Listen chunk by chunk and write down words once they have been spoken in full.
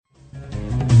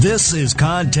This is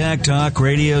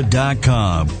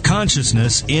ContactTalkRadio.com.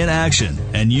 Consciousness in action.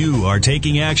 And you are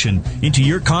taking action into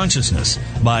your consciousness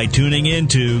by tuning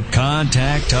into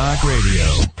Contact Talk Radio.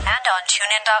 And on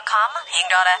TuneIn.com,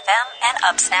 Ping.fm, and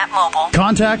UpSnap Mobile.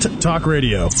 Contact Talk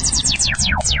Radio.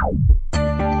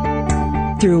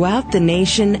 Throughout the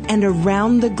nation and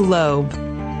around the globe,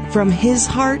 from his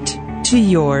heart to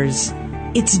yours,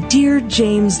 it's Dear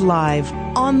James Live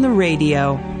on the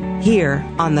radio, here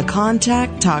on the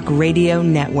Contact Talk Radio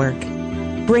Network,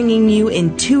 bringing you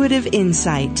intuitive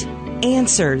insight,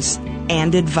 answers,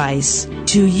 and advice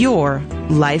to your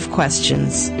life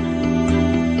questions.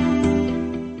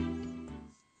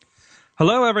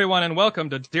 Hello, everyone, and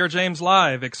welcome to Dear James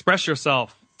Live. Express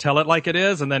yourself, tell it like it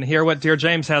is, and then hear what Dear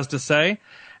James has to say.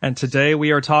 And today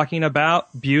we are talking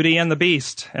about Beauty and the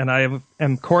Beast. And I am,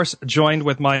 of course, joined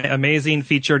with my amazing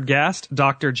featured guest,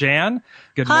 Dr. Jan.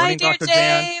 Good morning, Dr. Jan.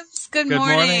 Hi, dear James. Good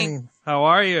morning. How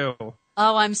are you?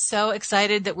 Oh, I'm so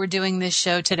excited that we're doing this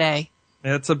show today.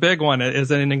 It's a big one. It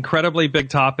is an incredibly big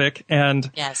topic.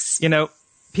 And, yes, you know,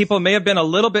 people may have been a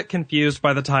little bit confused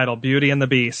by the title, Beauty and the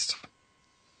Beast.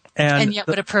 And yet,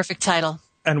 what a perfect title.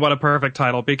 And what a perfect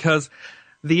title, because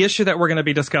the issue that we're going to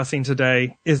be discussing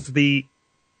today is the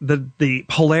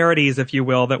polarities, if you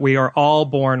will, that we are all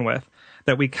born with,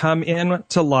 that we come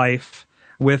into life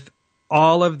with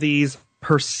all of these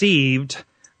perceived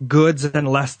goods and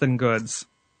less than goods.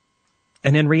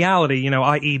 And in reality, you know,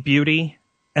 i.e. beauty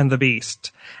and the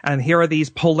beast. And here are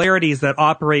these polarities that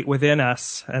operate within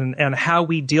us and how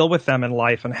we deal with them in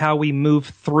life and how we move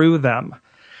through them.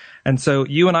 And so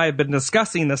you and I have been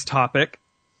discussing this topic,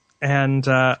 and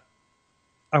I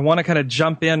want to kind of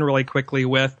jump in really quickly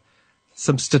with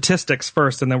some statistics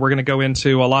first, and then we're going to go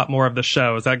into a lot more of the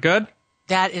show. Is that good?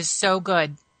 That is so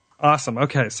good. Awesome.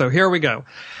 Okay, so here we go.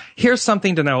 Here's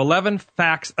something to know. 11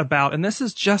 facts about, and this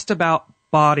is just about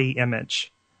body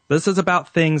image. This is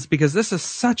about things, because this is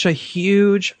such a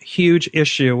huge, huge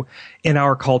issue in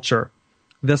our culture.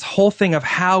 This whole thing of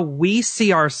how we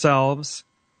see ourselves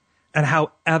and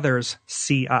how others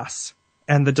see us,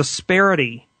 and the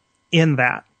disparity in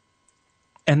that.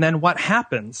 And then what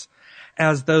happens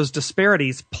as those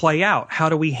disparities play out? How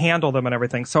do we handle them and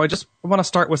everything? So I just want to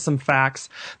start with some facts.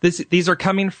 These are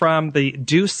coming from the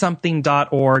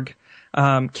DoSomething.org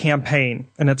campaign,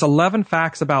 and it's 11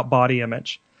 facts about body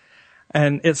image.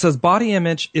 And it says body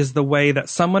image is the way that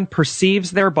someone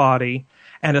perceives their body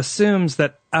and assumes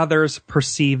that others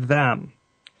perceive them.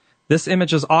 This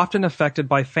image is often affected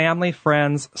by family,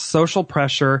 friends, social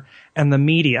pressure, and the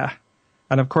media.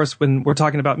 And of course, when we're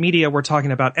talking about media, we're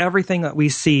talking about everything that we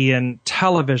see in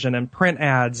television and print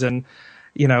ads and,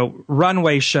 you know,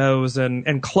 runway shows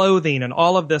and clothing and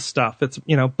all of this stuff. It's,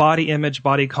 you know, body image,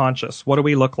 body conscious. What do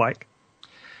we look like?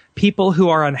 People who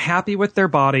are unhappy with their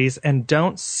bodies and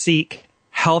don't seek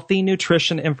healthy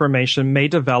nutrition information may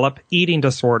develop eating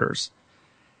disorders.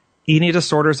 Eating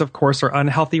disorders, of course, are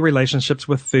unhealthy relationships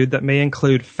with food that may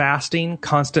include fasting,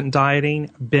 constant dieting,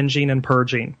 binging, and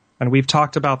purging. And we've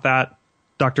talked about that.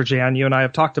 Dr. Jan, you and I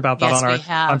have talked about that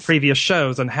on previous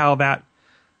shows, and how that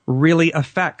really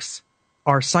affects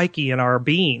our psyche and our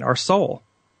being, our soul.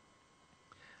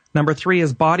 Number 3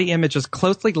 is body image is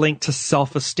closely linked to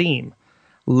self-esteem.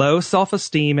 Low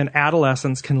self-esteem in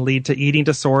adolescence can lead to eating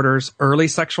disorders, early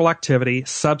sexual activity,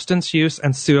 substance use,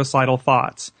 and suicidal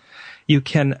thoughts. You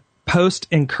can post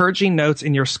encouraging notes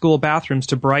in your school bathrooms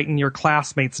to brighten your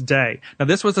classmates' day. Now,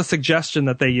 this was a suggestion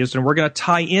that they used, and we're going to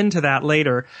tie into that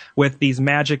later with these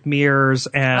magic mirrors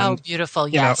and beautiful,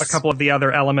 you know, a couple of the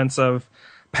other elements of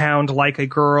pound like a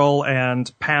girl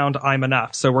and pound I'm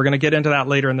enough. So we're going to get into that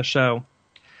later in the show.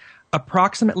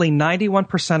 Approximately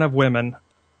 91% of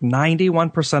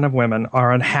women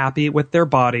are unhappy with their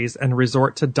bodies and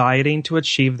resort to dieting to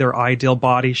achieve their ideal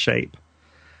body shape.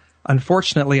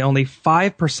 Unfortunately, only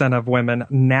 5% of women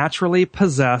naturally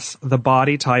possess the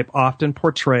body type often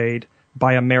portrayed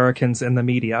by Americans in the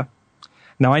media.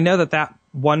 Now, I know that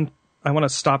one, I want to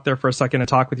stop there for a second and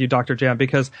talk with you, Dr. Jan,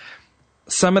 because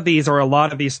some of these, or a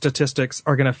lot of these statistics,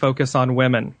 are going to focus on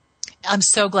women. I'm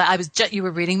so glad. You were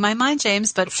reading my mind,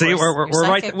 James, but see, we're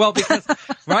right. Well, because,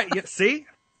 right. See,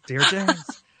 dear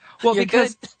James. Well, You're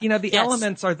because, good. You know, the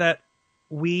elements are that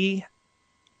we,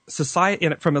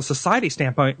 from a society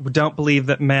standpoint, don't believe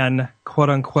that men, quote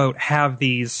unquote, have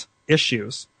these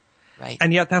issues. Right.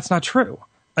 And yet that's not true.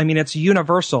 I mean, it's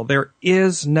universal. There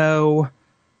is no...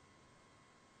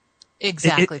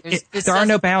 Exactly. There are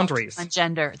no boundaries. One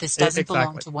gender. This doesn't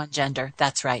belong to one gender.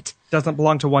 That's right. Doesn't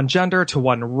belong to one gender, to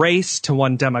one race, to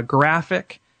one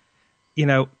demographic. You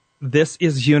know, this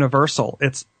is universal.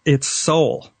 It's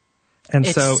soul. And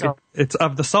it's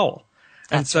of the soul.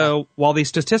 And so while these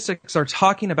statistics are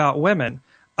talking about women,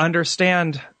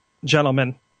 understand,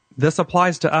 gentlemen, this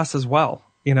applies to us as well.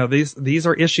 You know, these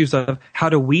are issues of how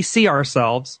do we see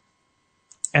ourselves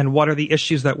and what are the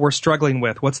issues that we're struggling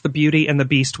with? What's the beauty and the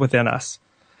beast within us?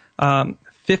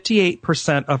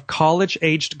 58% of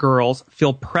college-aged girls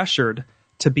feel pressured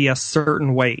to be a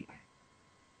certain weight.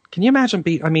 Can you imagine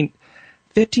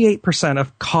 58%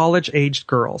 of college-aged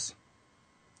girls,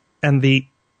 and the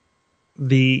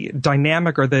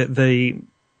dynamic or the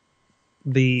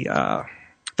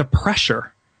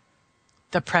pressure.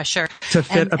 The pressure to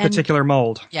fit a particular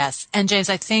mold. Yes. And James,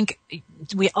 I think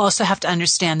we also have to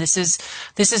understand this is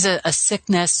a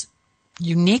sickness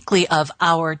uniquely of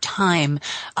our time.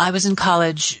 I was in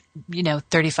college,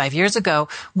 35 years ago.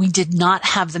 We did not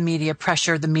have the media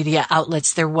pressure, the media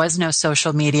outlets. There was no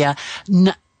social media.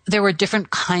 There were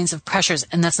different kinds of pressures.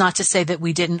 And that's not to say that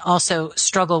we didn't also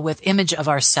struggle with image of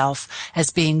ourselves as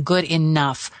being good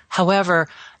enough. However,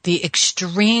 the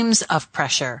extremes of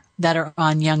pressure that are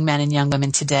on young men and young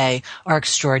women today are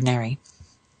extraordinary.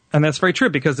 And that's very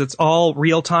true because it's all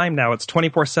real time now. It's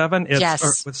 24/7.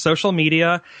 It's with social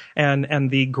media and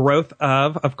the growth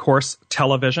of course,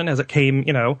 television as it came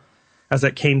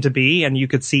to be, and you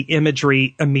could see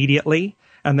imagery immediately.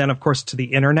 And then, of course, to the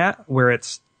internet where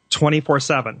it's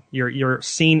 24/7. You're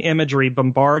seeing imagery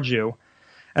bombard you.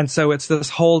 And so it's this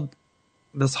whole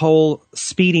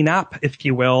speeding up, if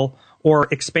you will, or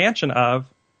expansion of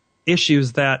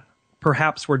issues that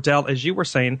perhaps were dealt, as you were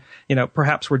saying,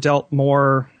 perhaps were dealt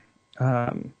more,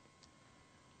 how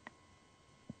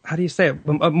do you say it?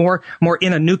 More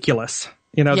in a nucleus,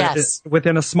 yes.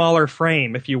 Within a smaller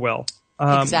frame, if you will.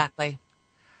 Exactly.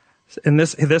 And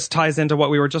this ties into what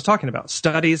we were just talking about.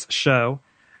 Studies show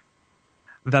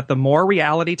that the more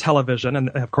reality television, and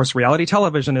of course reality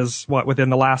television is within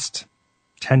the last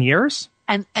 10 years?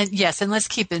 And yes, and let's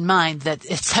keep in mind that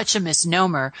it's such a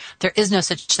misnomer. There is no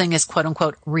such thing as quote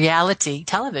unquote reality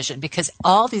television because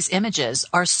all these images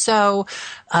are so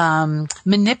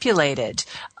manipulated,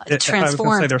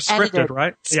 transformed, they're scripted, edited,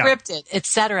 right? Scripted,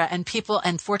 etc. And people,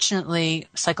 unfortunately,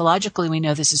 psychologically, we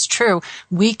know this is true.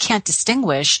 We can't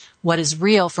distinguish what is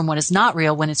real from what is not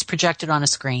real when it's projected on a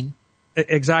screen.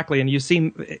 Exactly. And you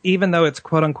see, even though it's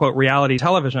quote unquote reality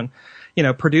television,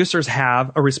 producers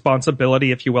have a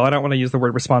responsibility, if you will. I don't want to use the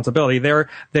word responsibility.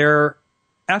 Their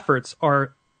efforts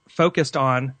are focused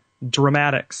on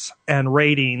dramatics and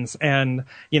ratings and,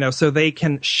 so they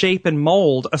can shape and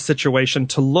mold a situation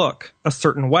to look a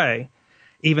certain way,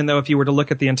 even though if you were to look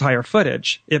at the entire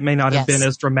footage, it may not have been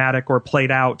as dramatic or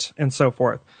played out and so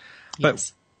forth.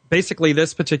 But basically,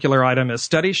 this particular item is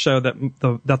studies show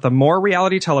that the more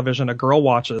reality television a girl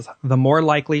watches, the more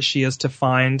likely she is to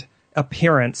find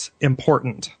appearance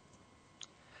important.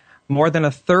 More than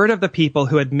a third of the people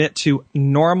who admit to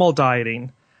normal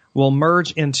dieting will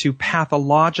merge into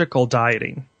pathological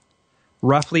dieting.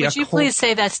 Roughly, would you please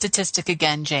say that statistic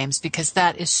again, James, because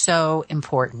that is so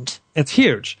important. It's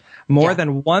huge. More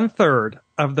than 1/3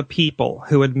 of the people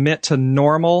who admit to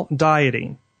normal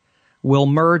dieting will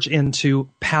merge into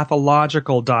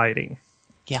pathological dieting.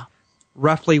 Yeah.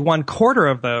 Roughly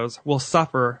 1/4 of those will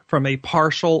suffer from a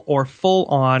partial or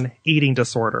full-on eating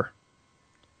disorder.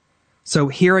 So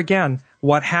here again,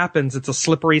 what happens, it's a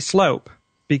slippery slope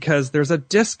because there's a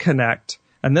disconnect.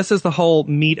 And this is the whole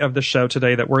meat of the show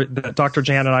today that Dr.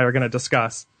 Jan and I are going to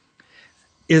discuss,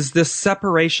 is this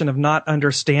separation of not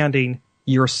understanding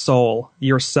your soul,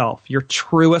 yourself, your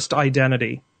truest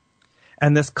identity.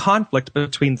 And this conflict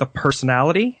between the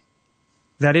personality,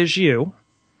 that is you,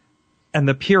 and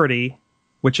the purity,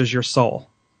 which is your soul.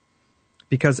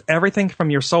 Because everything from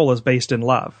your soul is based in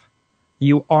love.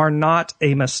 You are not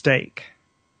a mistake.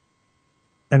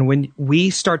 And when we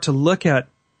start to look at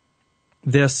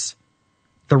this,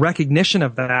 the recognition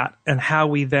of that, and how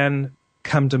we then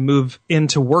come to move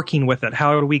into working with it,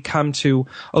 how do we come to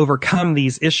overcome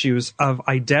these issues of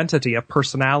identity, of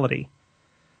personality,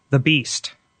 the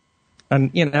beast.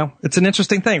 And, it's an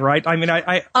interesting thing, right? I mean,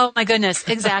 Oh, my goodness.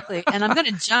 Exactly. And I'm going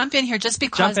to jump in here just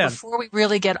because before we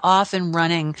really get off and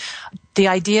running, the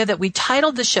idea that we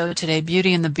titled the show today,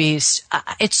 Beauty and the Beast,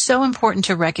 it's so important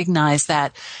to recognize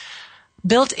that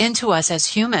built into us as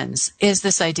humans is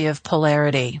this idea of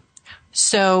polarity.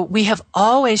 So we have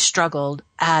always struggled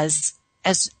as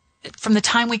from the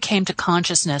time we came to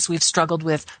consciousness, we've struggled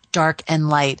with dark and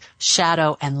light,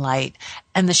 shadow and light,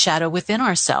 and the shadow within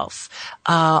ourselves.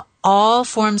 All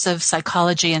forms of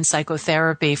psychology and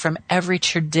psychotherapy from every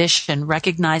tradition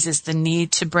recognizes the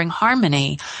need to bring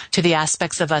harmony to the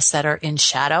aspects of us that are in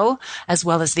shadow as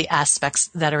well as the aspects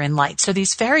that are in light. So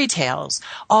these fairy tales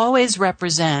always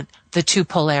represent the two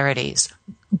polarities,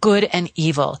 good and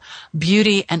evil,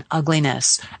 beauty and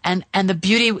ugliness, and the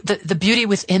beauty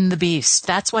within the beast.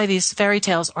 That's why these fairy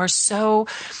tales are so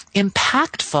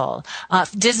impactful.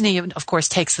 Disney, of course,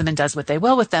 takes them and does what they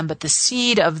will with them, but the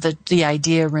seed of the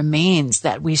idea remains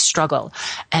that we struggle.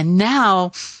 And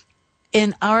now,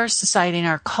 in our society, in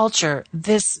our culture,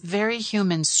 this very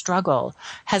human struggle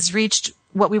has reached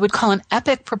what we would call an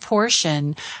epic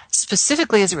proportion,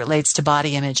 specifically as it relates to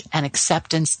body image and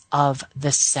acceptance of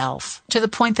the self, to the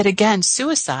point that, again,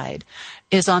 suicide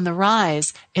is on the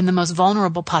rise in the most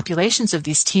vulnerable populations of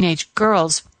these teenage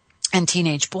girls and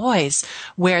teenage boys,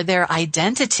 where their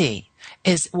identity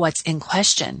is what's in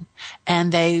question.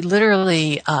 And they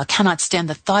literally cannot stand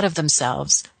the thought of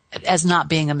themselves as not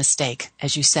being a mistake,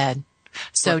 as you said.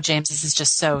 So, James, this is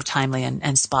just so timely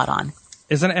and spot on.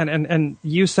 Isn't it? And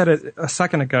you said it a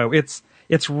second ago.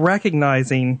 It's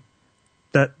recognizing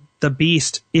that the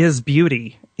beast is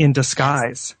beauty in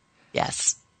disguise.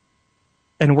 Yes.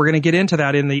 And we're going to get into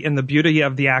that in the beauty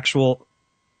of the actual,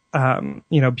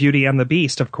 Beauty and the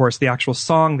Beast. Of course, the actual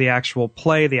song, the actual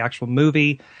play, the actual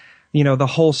movie. The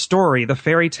whole story, the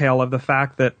fairy tale of the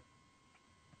fact that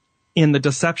in the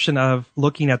deception of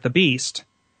looking at the beast,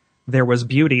 there was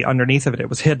beauty underneath of it. It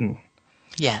was hidden.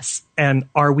 Yes. And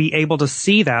are we able to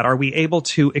see that? Are we able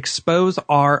to expose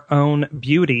our own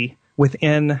beauty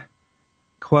within,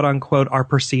 quote unquote, our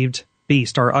perceived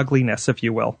beast, our ugliness, if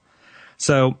you will?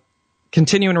 So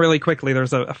continuing really quickly,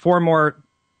 there's four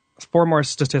more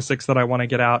statistics that I want to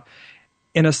get out.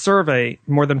 In a survey,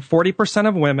 more than 40%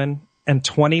 of women and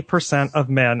 20% of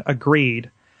men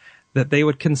agreed that they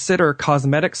would consider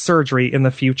cosmetic surgery in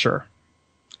the future.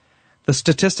 The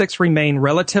statistics remain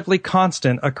relatively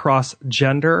constant across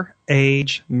gender,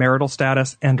 age, marital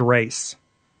status, and race.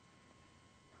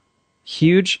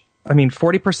 Huge.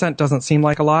 40% doesn't seem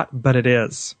like a lot, but it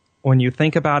is. When you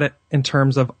think about it in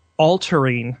terms of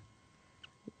altering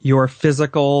your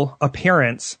physical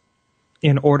appearance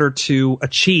in order to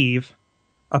achieve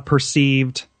a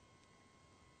perceived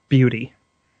beauty.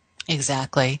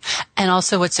 Exactly. And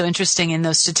also what's so interesting in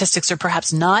those statistics, or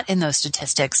perhaps not in those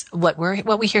statistics, what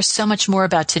we hear so much more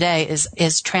about today is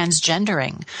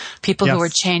transgendering, people who are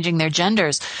changing their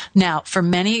genders. Now, for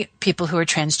many people who are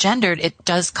transgendered, it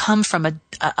does come from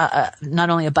not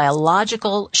only a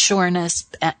biological sureness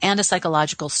and a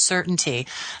psychological certainty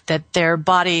that their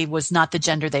body was not the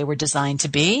gender they were designed to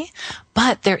be,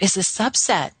 but there is a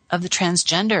subset of the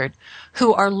transgendered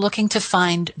who are looking to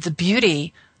find the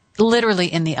beauty literally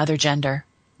in the other gender.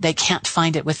 They can't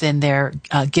find it within their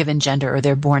given gender or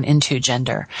their born into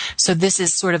gender. So this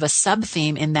is sort of a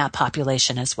sub-theme in that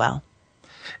population as well.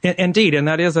 Indeed, and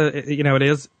that is it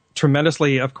is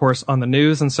tremendously, of course, on the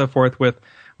news and so forth with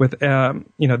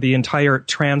the entire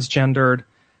transgendered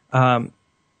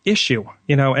issue,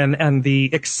 and the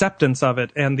acceptance of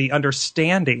it and the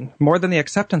understanding, more than the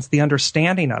acceptance, the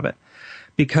understanding of it.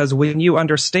 Because when you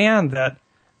understand that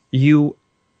you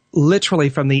literally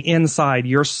from the inside,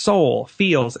 your soul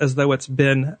feels as though it's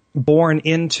been born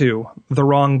into the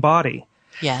wrong body.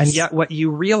 Yes. And yet what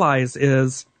you realize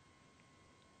is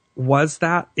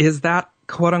that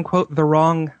quote unquote the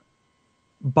wrong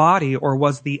body, or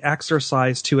was the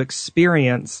exercise to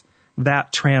experience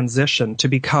that transition, to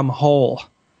become whole?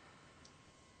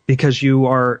 Because you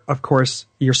are, of course,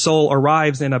 your soul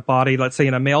arrives in a body, let's say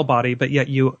in a male body, but yet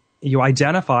you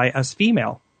identify as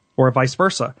female, or vice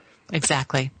versa.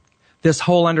 Exactly. This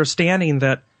whole understanding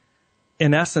that,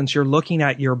 in essence, you're looking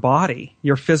at your body,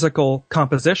 your physical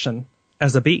composition,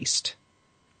 as a beast.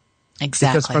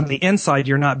 Exactly. Because from the inside,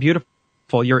 you're not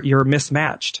beautiful. You're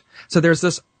mismatched. So there's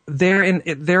this, there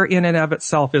in and of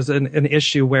itself is an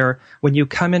issue where when you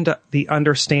come into the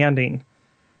understanding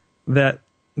that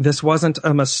this wasn't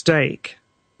a mistake,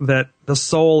 that the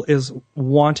soul is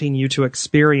wanting you to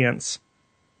experience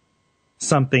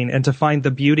something and to find the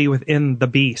beauty within the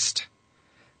beast.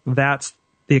 That's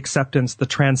the acceptance, the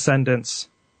transcendence,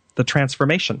 the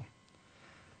transformation.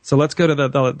 So let's go to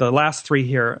the last three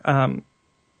here.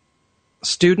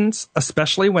 Students,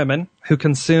 especially women, who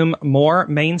consume more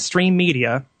mainstream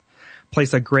media,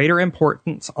 place a greater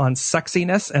importance on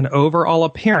sexiness and overall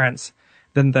appearance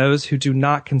than those who do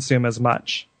not consume as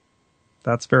much.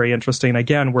 That's very interesting.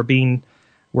 Again, we're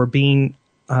being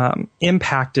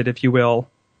impacted, if you will,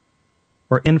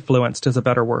 or influenced is a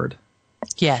better word.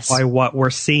 Yes. By what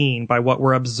we're seeing, by what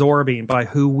we're absorbing, by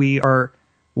who we are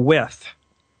with.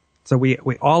 So we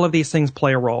all of these things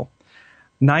play a role.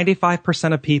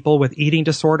 95% of people with eating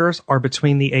disorders are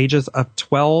between the ages of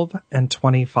 12 and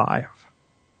 25.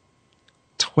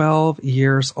 12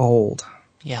 years old.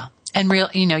 Yeah. And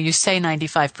you say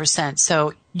 95%.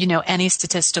 So, any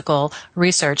statistical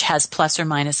research has plus or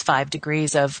minus 5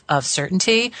 degrees of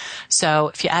certainty. So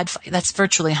if you add, that's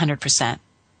virtually 100%.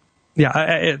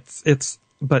 Yeah,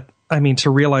 but I mean, to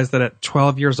realize that at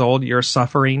 12 years old, you're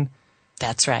suffering.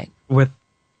 That's right. With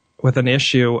an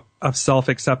issue of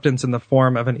self-acceptance in the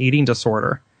form of an eating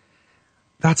disorder.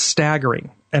 That's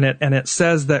staggering. And it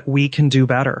says that we can do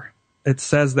better. It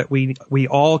says that we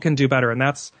all can do better. And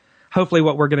that's hopefully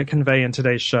what we're going to convey in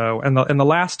today's show. And the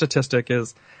last statistic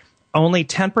is only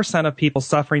 10% of people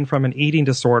suffering from an eating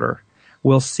disorder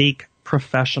will seek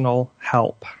professional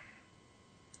help.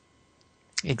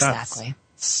 Exactly.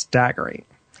 That's staggering.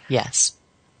 Yes.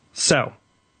 So,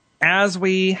 as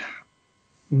we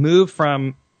move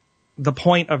from the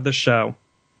point of the show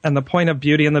and the point of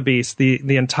Beauty and the Beast,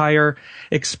 the entire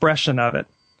expression of it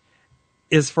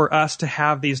is for us to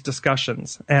have these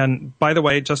discussions. And by the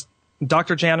way, just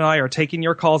Dr. Jan and I are taking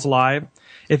your calls live.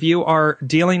 If you are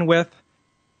dealing with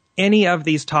any of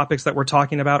these topics that we're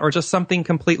talking about or just something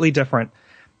completely different,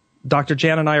 Dr.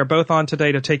 Jan and I are both on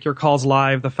today to take your calls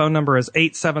live. The phone number is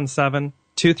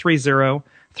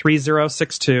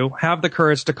 877-230-3062. Have the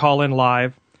courage to call in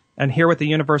live and hear what the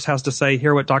universe has to say,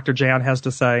 hear what Dr. Jan has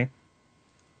to say.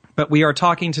 But we are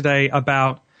talking today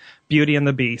about Beauty and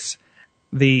the Beast,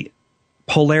 the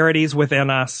polarities within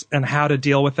us and how to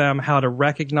deal with them, how to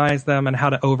recognize them, and how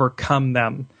to overcome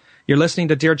them. You're listening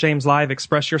to Dear James Live.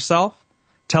 Express yourself,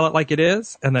 tell it like it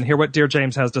is, and then hear what Dear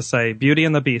James has to say. Beauty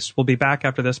and the Beast. We'll be back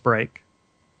after this break.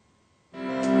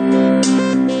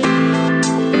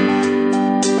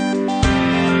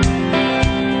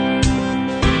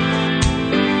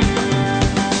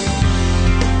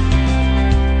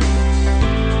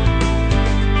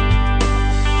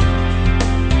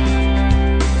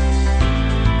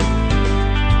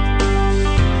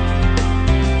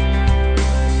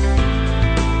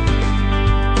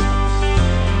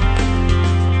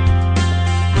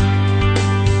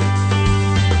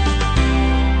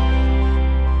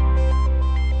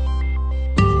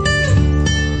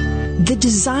 The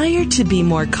desire to be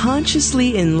more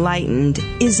consciously enlightened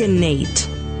is innate.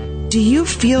 Do you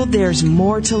feel there's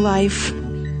more to life?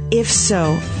 If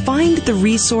so, find the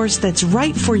resource that's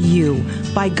right for you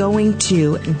by going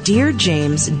to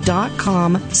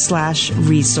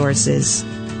dearjames.com/resources.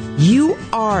 You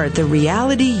are the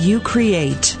reality you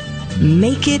create.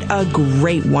 Make it a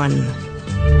great one.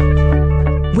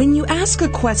 When you ask a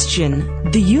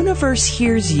question, the universe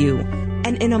hears you,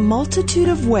 and in a multitude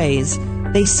of ways,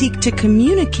 they seek to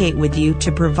communicate with you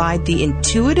to provide the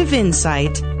intuitive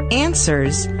insight,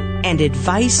 answers, and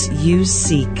advice you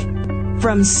seek.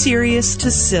 From serious to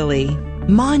silly,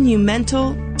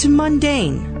 monumental to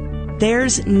mundane,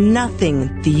 there's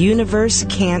nothing the universe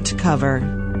can't cover.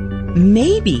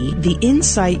 Maybe the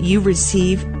insight you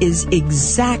receive is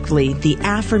exactly the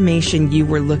affirmation you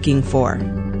were looking for.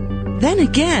 Then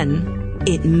again,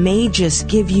 it may just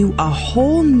give you a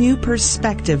whole new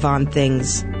perspective on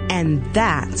things. And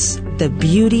that's the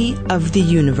beauty of the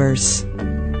universe.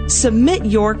 Submit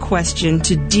your question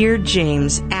to Dear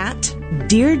James at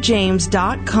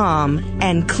dearjames.com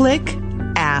and click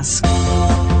Ask.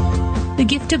 The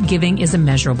gift of giving is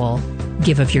immeasurable.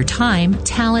 Give of your time,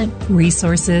 talent,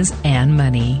 resources, and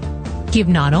money. Give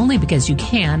not only because you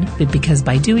can, but because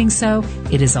by doing so,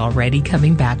 it is already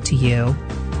coming back to you.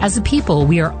 As a people,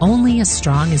 we are only as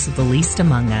strong as the least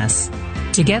among us.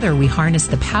 Together, we harness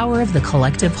the power of the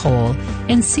collective whole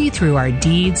and see through our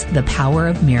deeds the power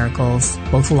of miracles,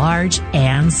 both large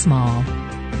and small.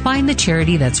 Find the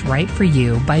charity that's right for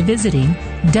you by visiting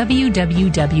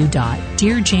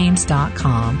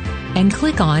www.dearjames.com and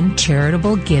click on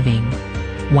Charitable Giving.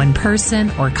 One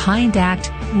person or kind act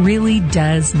really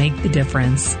does make the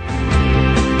difference.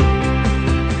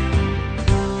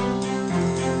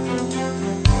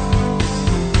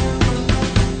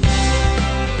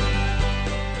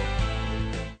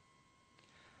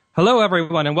 Hello,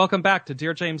 everyone, and welcome back to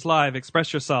Dear James Live.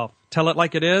 Express yourself, tell it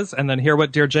like it is, and then hear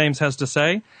what Dear James has to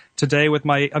say. Today with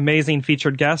my amazing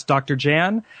featured guest, Dr.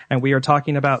 Jan, and we are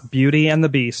talking about Beauty and the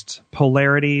Beast,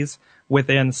 polarities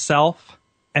within self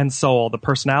and soul, the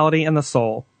personality and the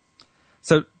soul.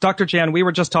 So, Dr. Jan, we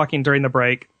were just talking during the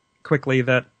break quickly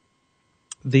that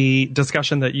the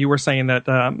discussion that you were saying that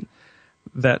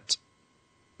that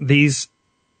these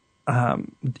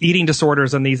eating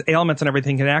disorders and these ailments and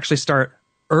everything can actually start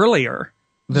earlier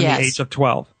than the age of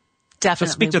 12. Definitely.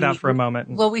 Just speak to that for a moment.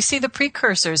 Well, we see the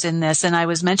precursors in this, and I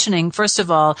was mentioning, first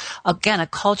of all, again, a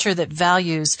culture that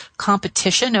values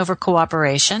competition over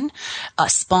cooperation,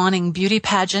 spawning beauty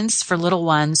pageants for little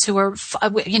ones who are,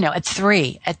 at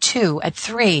 3, at 2, at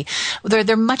 3.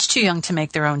 They're much too young to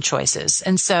make their own choices.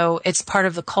 And so it's part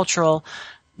of the cultural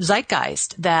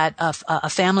zeitgeist that a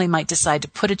family might decide to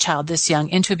put a child this young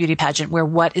into a beauty pageant where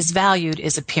what is valued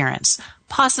is appearance.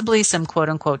 Possibly some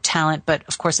quote-unquote talent, but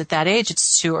of course at that age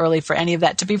it's too early for any of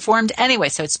that to be formed anyway,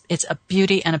 so it's a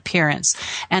beauty and appearance.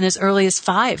 And as early as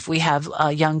 5, we have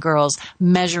young girls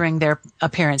measuring their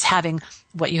appearance, having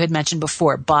what you had mentioned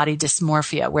before, body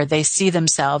dysmorphia, where they see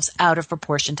themselves out of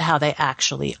proportion to how they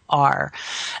actually are.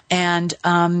 And,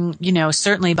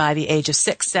 certainly by the age of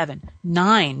 6, 7,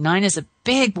 9 is a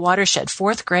big watershed.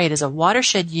 4th grade is a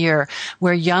watershed year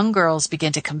where young girls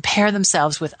begin to compare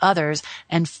themselves with others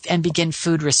and begin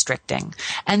food restricting.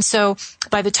 And so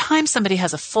by the time somebody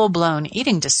has a full-blown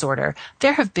eating disorder,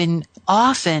 there have been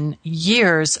often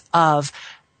years of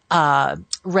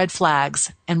red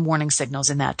flags and warning signals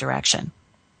in that direction.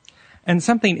 And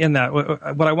something in that,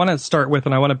 what I want to start with,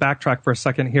 and I want to backtrack for a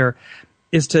second here,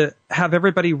 is to have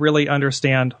everybody really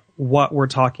understand what we're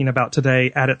talking about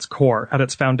today at its core, at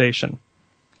its foundation.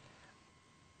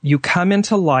 You come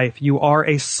into life, you are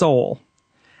a soul,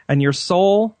 and your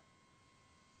soul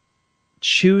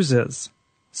chooses,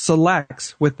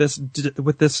 selects with this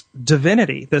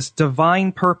divinity, this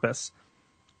divine purpose,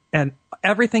 and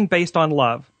everything based on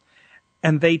love.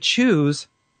 And they choose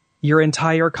your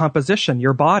entire composition,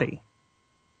 your body.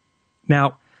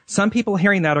 Now, some people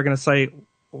hearing that are going to say,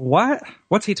 what?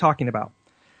 What's he talking about?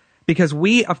 Because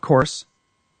we, of course,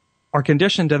 are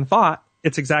conditioned and thought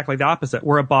it's exactly the opposite.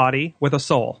 We're a body with a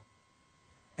soul.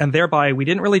 And thereby, we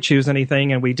didn't really choose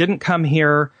anything, and we didn't come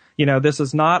here, this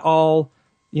is not all,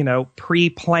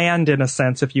 pre-planned in a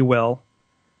sense, if you will.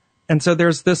 And so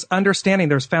there's this understanding,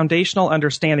 there's foundational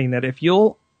understanding that if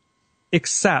you'll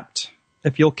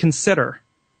consider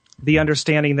the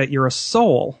understanding that you're a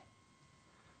soul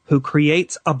who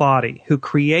creates a body, who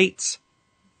creates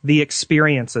the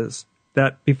experiences,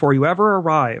 that before you ever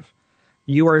arrive,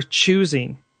 you are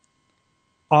choosing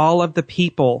all of the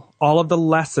people, all of the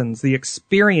lessons, the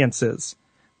experiences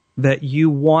that you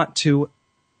want to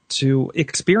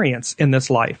experience in this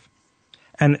life,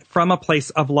 and from a place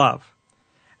of love.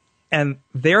 And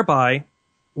thereby,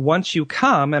 once you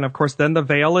come, and of course then the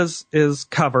veil is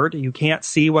covered, you can't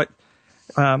see what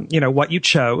you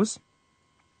chose,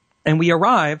 and we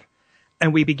arrive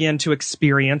and we begin to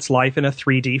experience life in a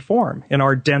 3D form, in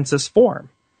our densest form.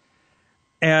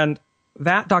 And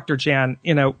that, Dr. Jan,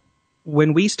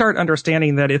 when we start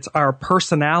understanding that it's our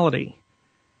personality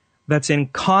that's in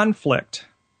conflict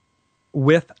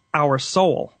with our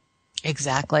soul.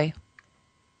 Exactly.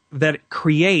 That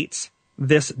creates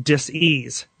this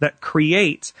dis-ease, that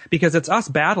creates, because it's us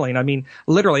battling. I mean,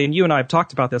 literally, and you and I have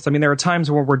talked about this. I mean, there are times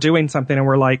where we're doing something and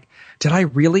we're like, did I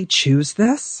really choose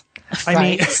this? I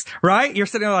mean, right? You're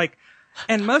sitting there like,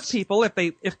 and most people,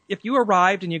 if you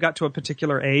arrived and you got to a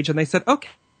particular age and they said, okay,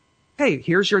 hey,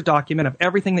 here's your document of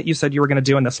everything that you said you were going to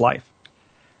do in this life.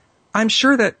 I'm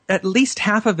sure that at least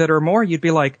half of it or more, you'd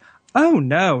be like, oh,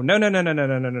 no,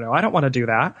 I don't want to do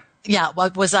that. Yeah,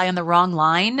 was I in the wrong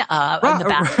line in the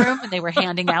bathroom when they were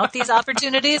handing out these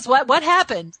opportunities? What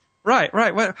happened? Right.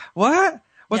 What?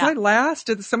 Was I last?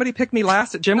 Did somebody pick me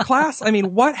last at gym class? I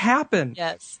mean, what happened?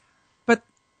 Yes. But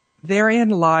therein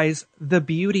lies the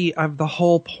beauty of the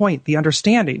whole point, the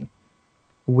understanding.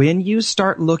 When you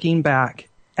start looking back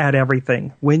at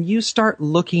everything, when you start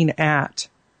looking at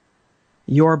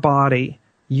your body,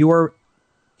 your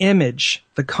image,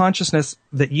 the consciousness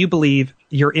that you believe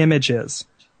your image is,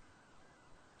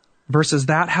 versus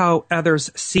that how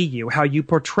others see you, how you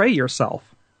portray yourself.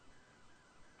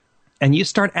 And you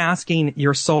start asking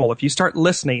your soul, if you start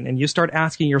listening and you start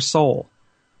asking your soul,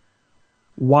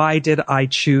 why did I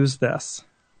choose this?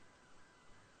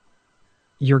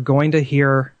 You're going to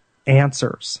hear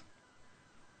answers.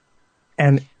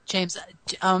 And James,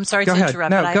 I'm sorry to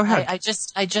interrupt, but go ahead. I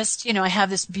just, I have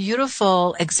this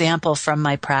beautiful example from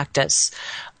my practice,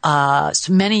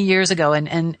 many years ago,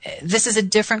 and this is a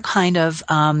different kind of,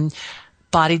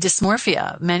 body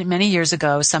dysmorphia. Many years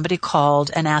ago, somebody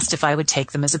called and asked if I would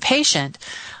take them as a patient,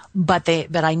 but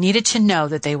I needed to know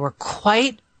that they were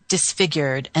quite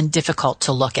disfigured and difficult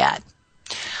to look at.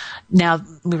 Now,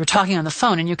 we were talking on the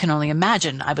phone, and you can only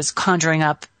imagine I was conjuring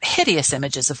up hideous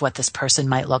images of what this person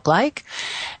might look like.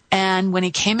 And when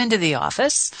he came into the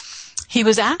office, he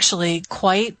was actually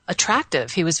quite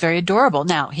attractive. He was very adorable.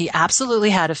 Now, he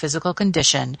absolutely had a physical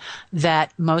condition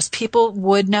that most people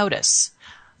would notice.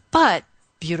 But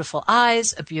beautiful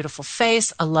eyes, a beautiful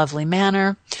face, a lovely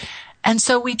manner. And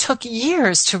so we took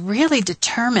years to really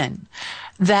determine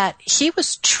that he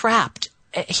was trapped.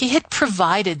 He had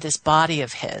provided this body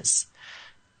of his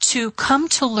to come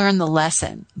to learn the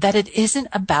lesson that it isn't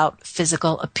about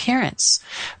physical appearance.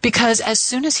 Because as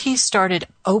soon as he started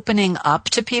opening up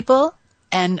to people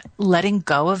and letting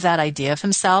go of that idea of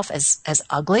himself as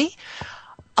ugly,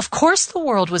 of course the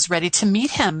world was ready to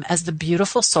meet him as the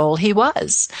beautiful soul he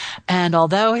was. And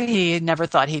although he never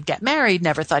thought he'd get married,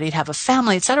 never thought he'd have a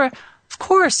family, etc., of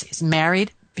course he's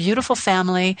married, beautiful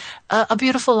family, a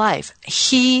beautiful life.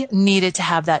 He needed to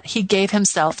have that. He gave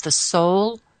himself the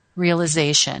soul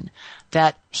realization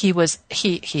that he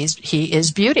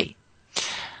is beauty.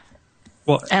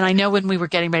 Well, and I know when we were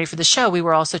getting ready for the show, we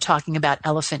were also talking about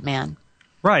Elephant Man.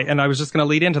 Right, and I was just going to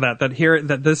lead into that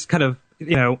this kind of,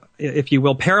 if you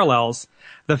will, parallels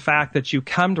the fact that you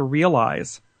come to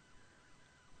realize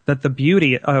that the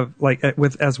beauty of,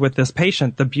 as with this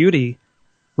patient, the beauty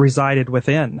resided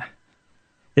within.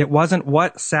 It wasn't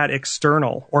what sat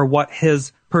external or what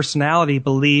his personality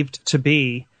believed to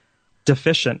be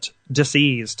deficient,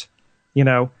 diseased.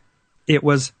 It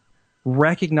was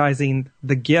recognizing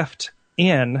the gift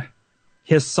in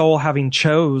his soul having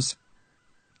chose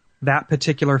that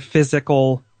particular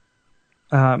physical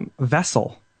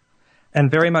vessel. And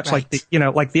very much right.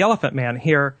 like the Elephant Man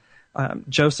here,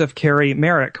 Joseph Carey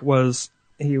Merrick was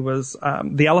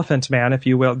the Elephant Man, if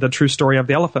you will, the true story of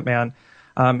the Elephant Man.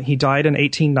 He died in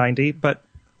 1890, but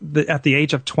at the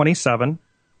age of 27,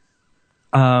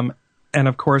 and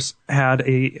of course had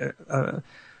a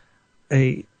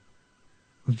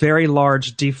very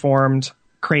large deformed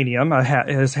cranium.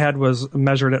 His head was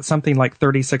measured at something like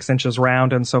 36 inches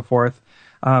round and so forth.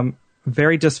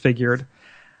 Very disfigured.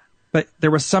 But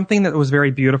there was something that was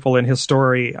very beautiful in his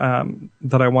story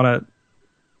that I want to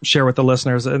share with the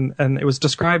listeners. And it was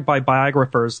described by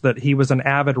biographers that he was an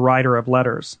avid writer of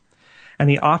letters. And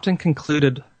he often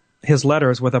concluded his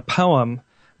letters with a poem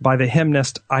by the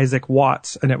hymnist Isaac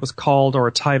Watts, and it was called or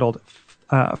titled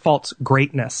False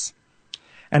Greatness.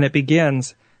 And it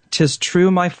begins, "'Tis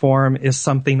true my form is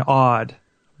something odd,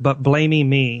 but blaming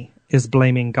me is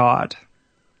blaming God."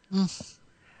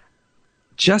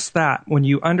 Just that, when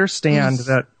you understand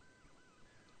that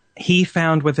he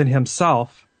found within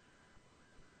himself,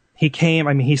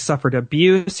 he suffered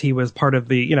abuse. He was part of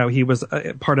he was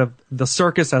part of the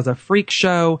circus as a freak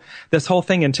show, this whole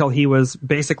thing, until he was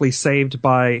basically saved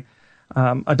by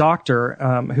a doctor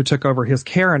who took over his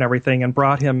care and everything and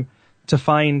brought him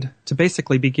to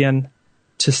basically begin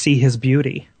to see his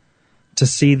beauty, to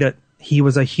see that he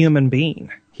was a human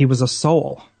being. He was a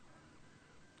soul.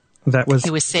 He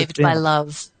was saved by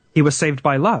love. He was saved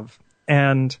by love.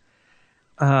 And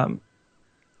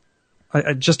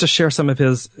just to share some of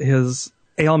his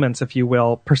ailments, if you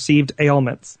will, perceived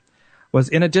ailments, was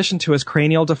in addition to his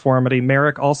cranial deformity,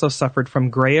 Merrick also suffered from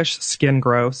grayish skin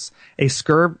growths, a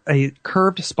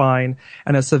curved spine,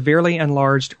 and a severely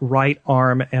enlarged right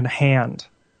arm and hand.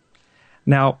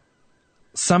 Now,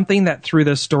 something that through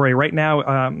this story right now,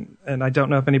 and I don't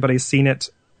know if anybody's seen it,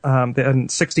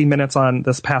 and 60 Minutes on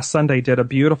this past Sunday did a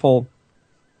beautiful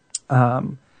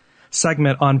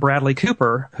segment on Bradley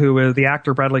Cooper, who is the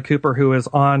actor Bradley Cooper, who is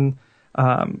on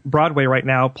Broadway right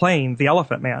now playing the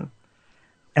Elephant Man.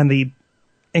 And the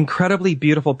incredibly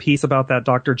beautiful piece about that,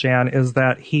 Dr. Jan, is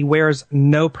that he wears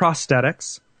no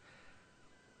prosthetics.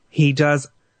 He does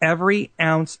every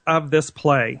ounce of this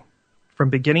play from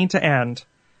beginning to end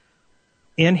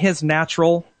in his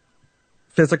natural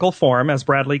physical form as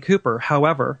Bradley Cooper.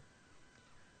 However,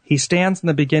 he stands in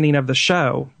the beginning of the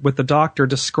show with the doctor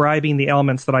describing the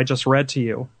ailments that I just read to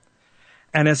you.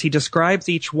 And as he describes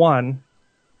each one,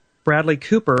 Bradley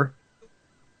Cooper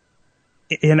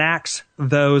enacts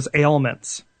those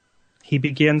ailments. He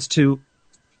begins to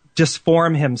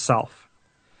disform himself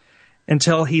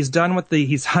until he's done with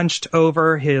he's hunched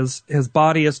over, his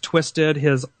body is twisted,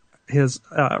 his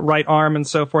right arm and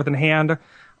so forth and hand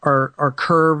are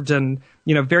curved and,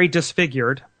 very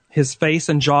disfigured. His face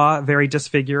and jaw very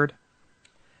disfigured.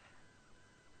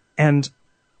 And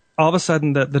all of a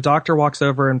sudden the doctor walks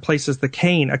over and places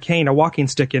a walking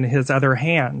stick in his other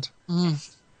hand.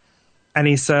 And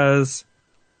he says,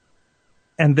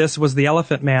 "And this was the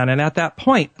Elephant Man." And at that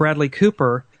point, Bradley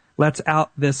Cooper lets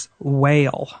out this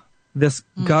wail, this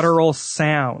guttural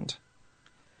sound.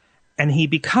 And he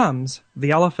becomes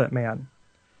the Elephant Man.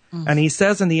 And he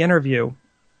says in the interview,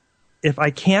 if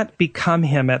I can't become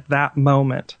him at that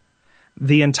moment,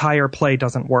 the entire play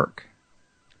doesn't work,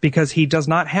 because he does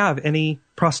not have any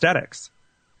prosthetics.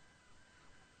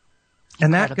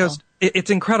 And that goes,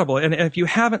 it's incredible. And if you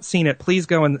haven't seen it, please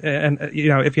go and,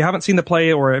 if you haven't seen the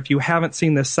play or if you haven't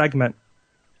seen this segment,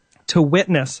 to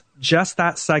witness just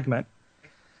that segment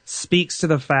speaks to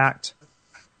the fact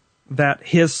that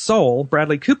his soul,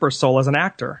 Bradley Cooper's soul as an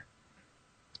actor,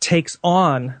 takes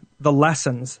on the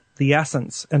lessons, the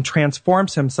essence, and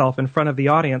transforms himself in front of the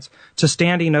audience to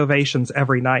standing ovations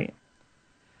every night.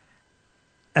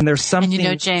 And there's something.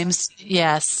 And James,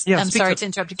 yes. I'm sorry to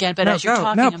interrupt again, but as you're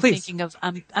talking,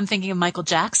 I'm thinking of Michael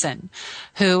Jackson,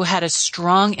 who had a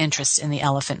strong interest in the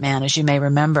Elephant Man. As you may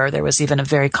remember, there was even a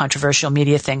very controversial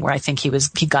media thing where I think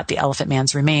he got the Elephant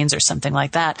Man's remains or something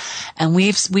like that. And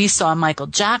we saw Michael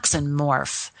Jackson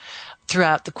morph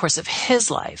throughout the course of his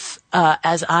life,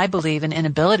 as I believe an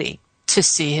inability to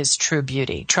see his true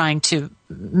beauty, trying to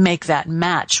make that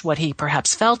match what he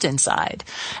perhaps felt inside.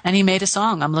 And he made a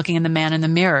song, I'm Looking in the Man in the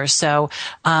Mirror. So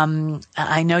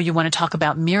I know you want to talk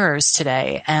about mirrors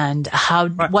today and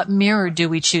what mirror do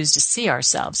we choose to see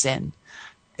ourselves in?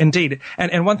 Indeed.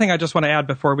 And one thing I just want to add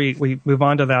before we move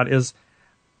on to that is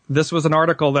this was an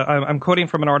article that I'm quoting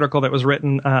from an article that was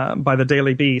written by the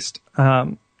Daily Beast.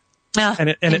 And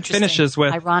it finishes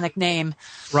with ironic name,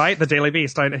 right? The Daily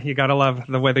Beast. You gotta love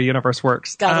the way the universe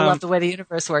works. Gotta love the way the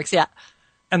universe works. Yeah.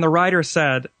 And the writer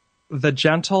said, "The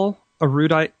gentle,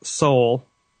 erudite soul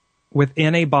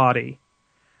within a body,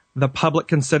 the public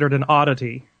considered an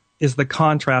oddity, is the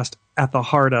contrast at the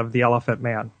heart of the Elephant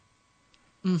Man."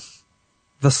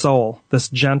 The soul, this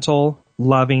gentle,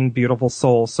 loving, beautiful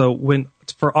soul. So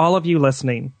for all of you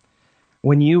listening,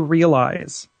 when you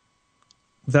realize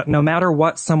that no matter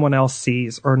what someone else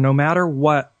sees, or no matter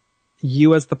what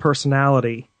you as the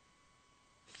personality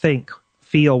think,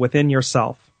 feel within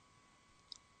yourself,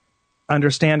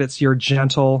 understand it's your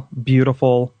gentle,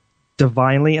 beautiful,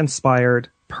 divinely inspired,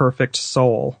 perfect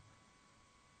soul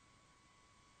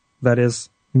that is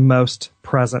most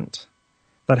present,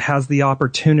 that has the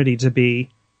opportunity to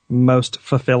be most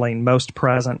fulfilling, most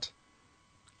present.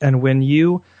 And when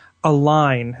you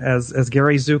align, as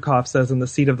Gary Zukav says in The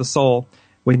Seat of the Soul,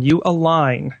 when you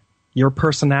align your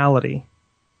personality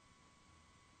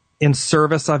in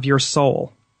service of your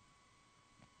soul,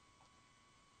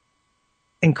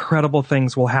 incredible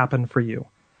things will happen for you,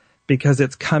 because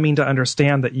it's coming to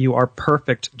understand that you are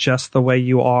perfect just the way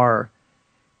you are.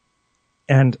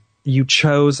 And you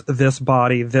chose this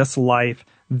body, this life,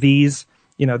 these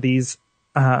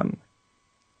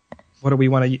what do we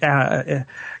want to,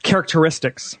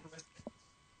 characteristics.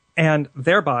 And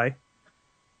thereby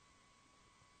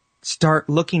start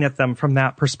looking at them from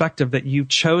that perspective that you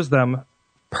chose them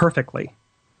perfectly.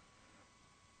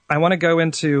 I want to go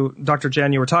into, Dr.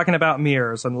 Jen, you were talking about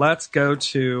mirrors, and let's go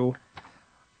to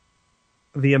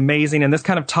the amazing, and this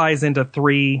kind of ties into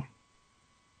 3,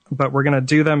 but we're going to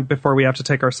do them before we have to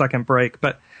take our second break,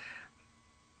 but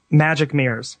magic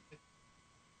mirrors.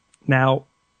 Now,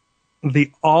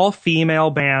 the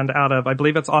all-female band out of, I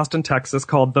believe it's Austin, Texas,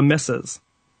 called The Misses,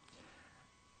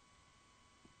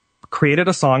 created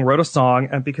a song, wrote a song,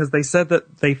 and because they said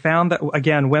that they found that,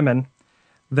 again, women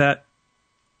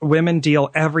deal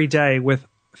every day with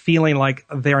feeling like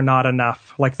they're not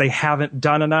enough, like they haven't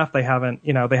done enough, they haven't,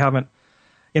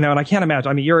 and I can't imagine.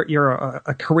 I mean, you're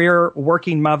a career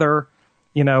working mother,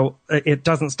 it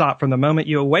doesn't stop from the moment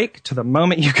you awake to the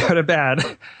moment you go to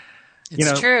bed.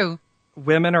 It's true.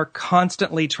 Women are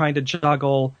constantly trying to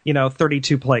juggle,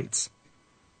 32 plates.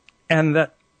 And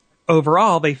that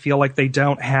overall they feel like they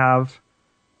don't have,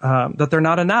 that they're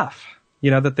not enough,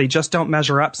 that they just don't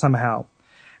measure up somehow.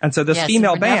 And so this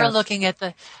female band.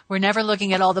 We're never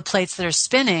looking at all the plates that are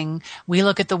spinning. We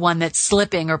look at the one that's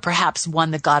slipping, or perhaps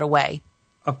one that got away.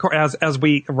 Of course,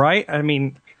 right? I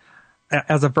mean,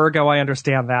 as a Virgo, I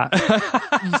understand that.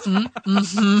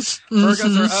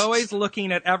 Virgos are always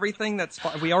looking at everything that's,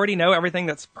 we already know everything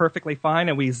that's perfectly fine,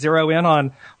 and we zero in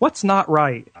on what's not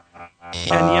right.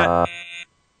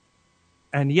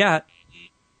 And yet,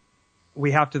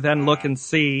 we have to then look and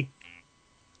see.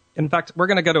 In fact, we're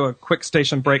going to go to a quick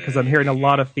station break because I'm hearing a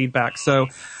lot of feedback. So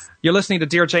you're listening to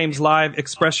Dear James Live.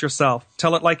 Express yourself.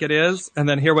 Tell it like it is, and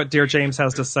then hear what Dear James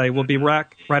has to say. We'll be right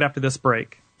after this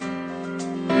break.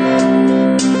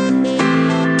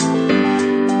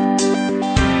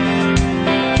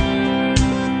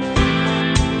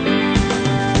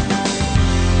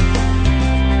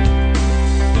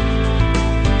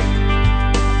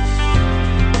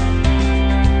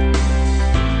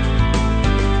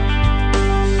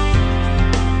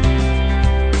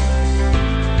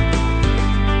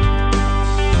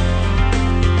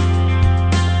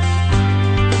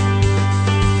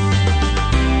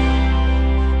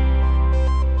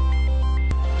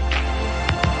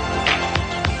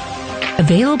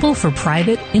 Available for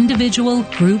private, individual,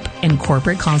 group, and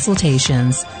corporate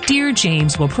consultations, Dear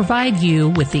James will provide you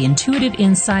with the intuitive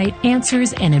insight,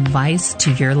 answers, and advice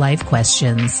to your life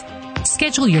questions.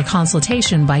 Schedule your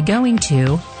consultation by going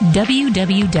to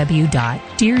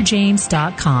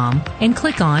www.dearjames.com and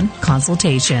click on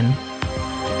Consultation.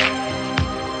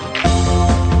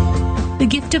 The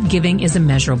gift of giving is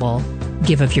immeasurable.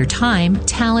 Give of your time,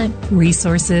 talent,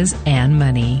 resources, and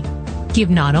money. Give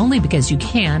not only because you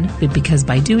can, but because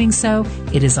by doing so,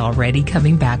 it is already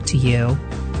coming back to you.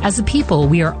 As a people,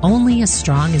 we are only as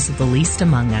strong as the least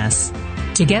among us.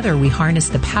 Together, we harness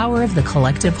the power of the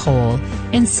collective whole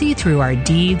and see through our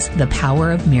deeds the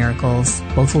power of miracles,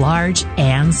 both large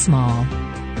and small.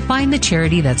 Find the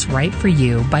charity that's right for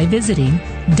you by visiting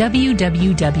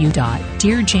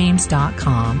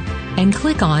www.dearjames.com and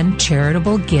click on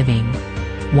Charitable Giving.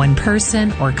 One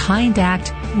person or kind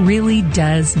act really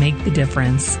does make the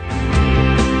difference.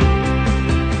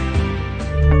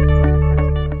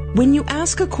 When you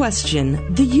ask a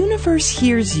question, the universe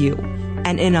hears you,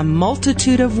 and in a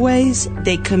multitude of ways,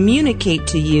 they communicate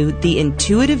to you the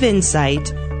intuitive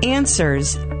insight,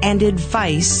 answers, and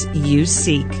advice you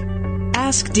seek.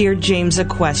 Ask Dear James a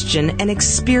question and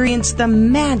experience the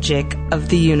magic of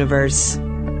the universe.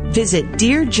 Visit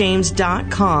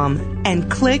DearJames.com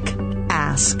and click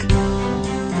Ask.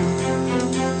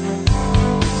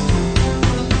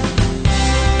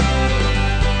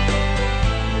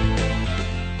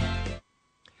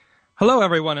 Hello,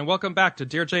 everyone, and welcome back to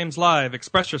Dear James Live.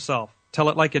 Express yourself. Tell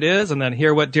it like it is, and then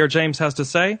hear what Dear James has to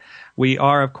say. We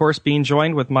are, of course, being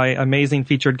joined with my amazing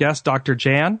featured guest, Dr.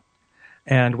 Jan,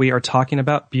 and we are talking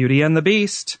about Beauty and the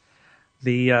Beast,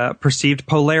 the perceived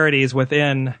polarities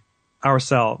within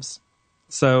ourselves.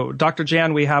 So, Dr.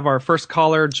 Jan, we have our first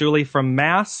caller, Julie from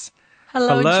Mass.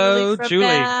 Hello, Julie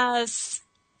from Mass.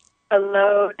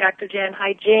 Hello, Dr. Jan.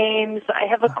 Hi, James. I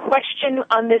have a question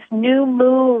on this new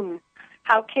moon.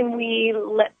 How can we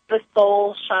let the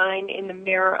soul shine in the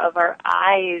mirror of our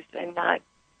eyes and not,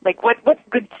 what's a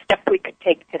good step we could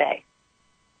take today?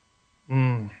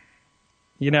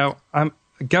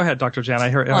 Go ahead, Dr. Jan.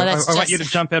 I want you to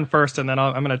jump in first, and then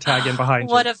I'm going to tag in behind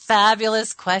you. What a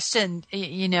fabulous question.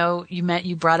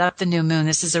 You brought up the new moon.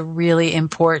 This is a really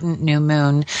important new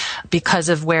moon because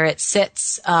of where it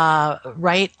sits,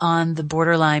 right on the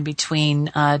borderline between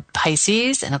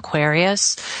Pisces and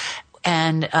Aquarius.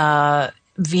 And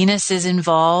Venus is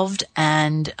involved,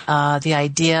 and the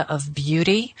idea of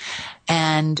beauty,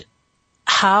 and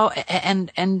a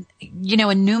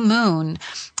new moon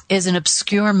is an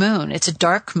obscure moon. It's a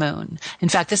dark moon. In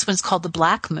fact, this one's called the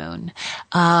black moon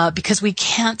because we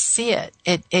can't see it.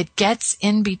 It gets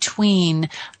in between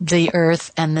the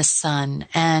earth and the sun,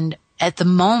 and at the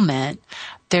moment,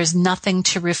 there's nothing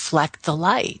to reflect the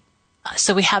light.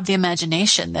 So we have the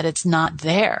imagination that it's not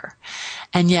there.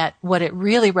 And yet what it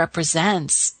really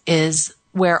represents is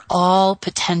where all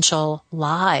potential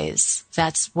lies.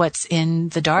 That's what's in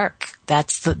the dark.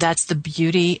 That's the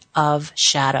beauty of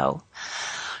shadow.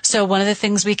 So one of the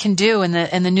things we can do in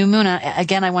the new moon,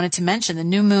 again, I wanted to mention the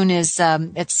new moon is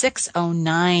at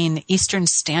 6:09 Eastern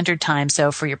Standard Time.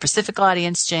 So for your Pacific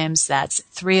audience, James, that's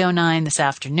 3:09 this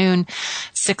afternoon,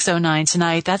 6:09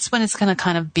 tonight. That's when it's going to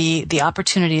kind of be, the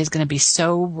opportunity is going to be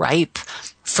so ripe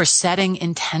for setting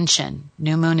intention.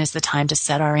 New moon is the time to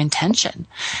set our intention.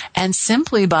 And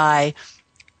simply by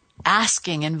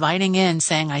asking, inviting in,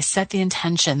 saying, I set the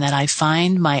intention that I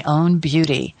find my own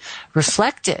beauty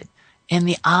reflected in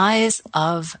the eyes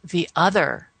of the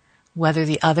other, whether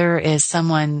the other is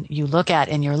someone you look at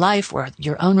in your life or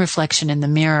your own reflection in the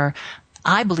mirror.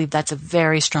 I believe that's a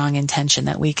very strong intention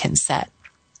that we can set.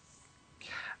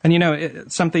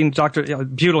 And something, Dr.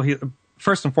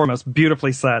 First and foremost,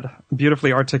 beautifully said,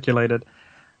 beautifully articulated.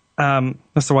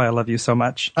 That's why I love you so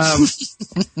much. And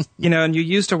you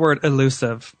used a word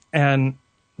elusive. And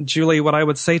Julie, what I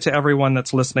would say to everyone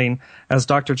that's listening, as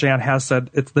Dr. Jan has said,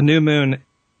 it's the new moon.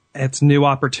 It's new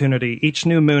opportunity. Each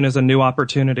new moon is a new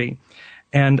opportunity.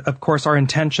 And of course, our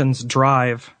intentions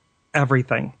drive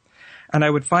everything. And I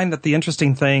would find that the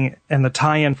interesting thing and the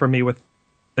tie-in for me with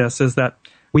this is that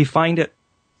we find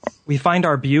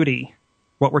our beauty.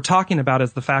 What we're talking about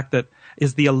is the fact that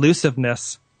is the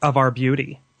elusiveness of our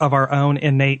beauty, of our own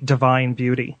innate divine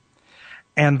beauty.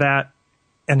 And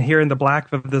here in the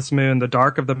black of this moon, the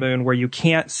dark of the moon, where you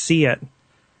can't see it,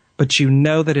 but you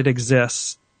know that it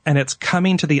exists. And it's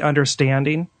coming to the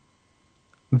understanding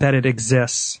that it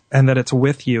exists and that it's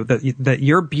with you, that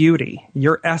your beauty,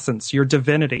 your essence, your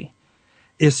divinity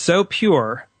is so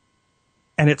pure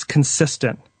and it's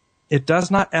consistent. It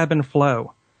does not ebb and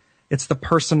flow. It's the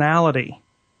personality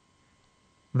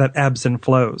that ebbs and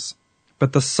flows.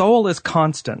 But the soul is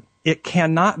constant. It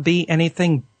cannot be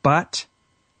anything but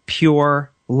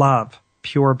pure love,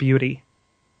 pure beauty.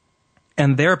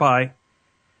 And thereby,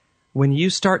 when you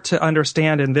start to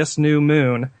understand in this new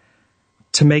moon,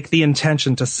 to make the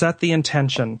intention, to set the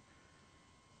intention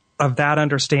of that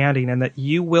understanding, and that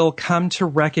you will come to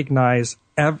recognize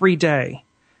every day,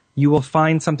 you will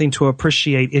find something to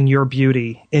appreciate in your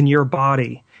beauty, in your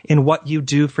body, in what you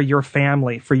do for your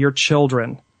family, for your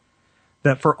children,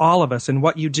 that for all of us, in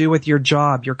what you do with your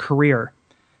job, your career,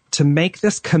 to make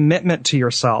this commitment to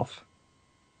yourself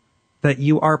that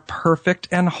you are perfect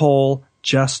and whole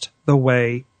just the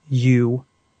way you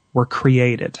were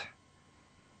created.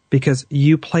 Because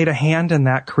you played a hand in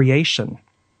that creation.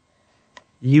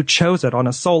 You chose it on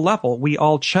a soul level. We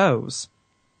all chose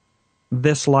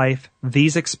this life,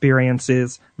 these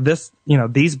experiences, this,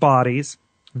 these bodies,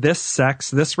 this sex,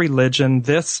 this religion,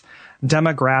 this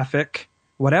demographic,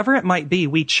 whatever it might be.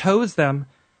 We chose them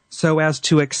so as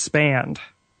to expand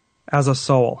as a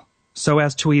soul, so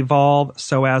as to evolve,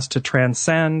 so as to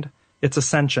transcend its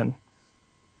ascension.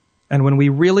 And when we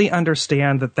really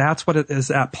understand that that's what is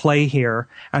at play here,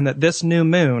 and that this new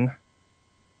moon,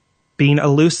 being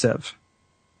elusive,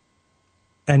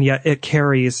 and yet it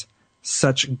carries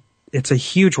it's a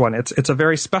huge one. It's a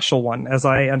very special one, as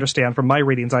I understand from my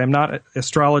readings. I am not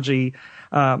astrology,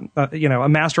 a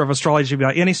master of astrology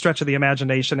by any stretch of the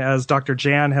imagination, as Dr.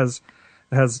 Jan has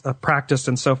practiced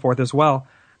and so forth as well.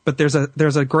 But there's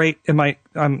a great,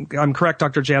 I'm correct,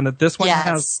 Dr. Jan, that this one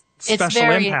has special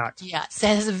impact. Yes, it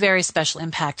has a very special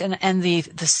impact. And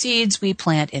the seeds we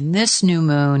plant in this new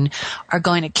moon are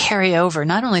going to carry over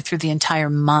not only through the entire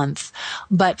month,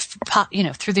 but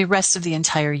through the rest of the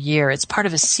entire year. It's part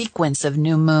of a sequence of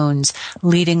new moons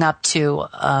leading up to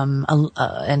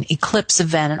an eclipse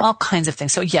event and all kinds of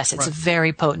things. So yes, it's a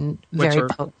very potent,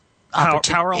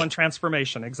 powerful and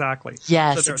transformation, exactly.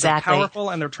 Yes, so exactly. They're powerful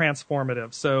and they're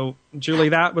transformative. So, Julie,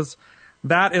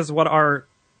 that is what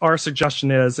our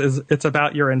suggestion is it's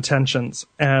about your intentions,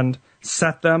 and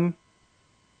set them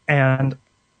and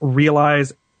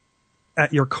realize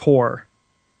at your core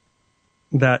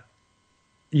that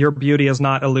your beauty is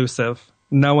not elusive.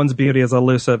 No one's beauty is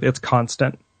elusive. It's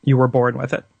constant. You were born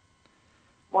with it.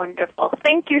 Wonderful.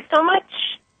 Thank you so much.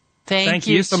 Thank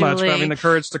you so Julie. much for having the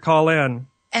courage to call in.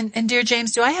 And dear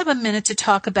James, do I have a minute to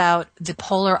talk about the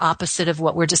polar opposite of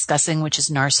what we're discussing, which is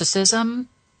narcissism?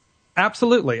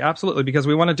 Absolutely, because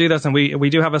we want to do this, and we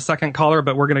do have a second caller,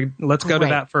 but let's go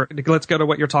to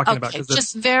what you're talking about.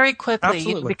 Just very quickly,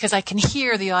 Absolutely. Because I can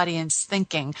hear the audience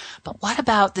thinking, but what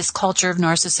about this culture of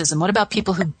narcissism? What about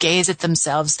people who gaze at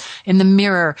themselves in the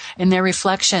mirror, in their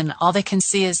reflection? All they can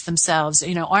see is themselves.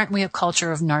 Aren't we a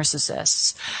culture of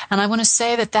narcissists? And I want to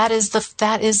say that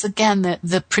is again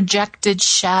the projected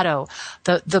shadow,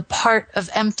 the part of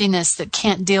emptiness that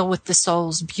can't deal with the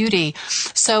soul's beauty.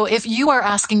 So if you are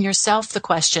asking yourself the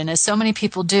question, as so many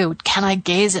people do, can I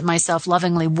gaze at myself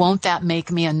lovingly? Won't that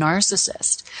make me a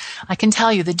narcissist? I can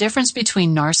tell you the difference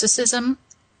between narcissism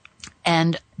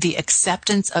and the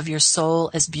acceptance of your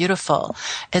soul as beautiful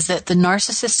is that the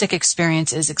narcissistic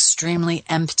experience is extremely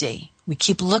empty. We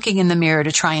keep looking in the mirror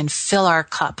to try and fill our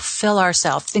cup, fill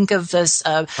ourselves. Think of this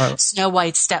Snow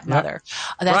White stepmother.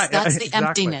 Yep. That's the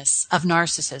emptiness of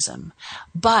narcissism.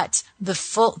 But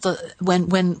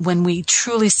when we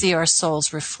truly see our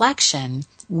soul's reflection,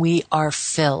 we are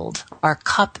filled. Our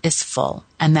cup is full,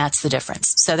 and that's the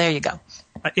difference. So there you go.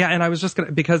 Yeah, and I was just going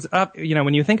to, because,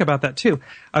 when you think about that too,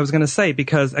 I was going to say,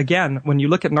 because again, when you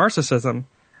look at narcissism,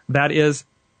 that is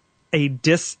a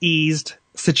diseased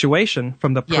situation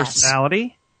from the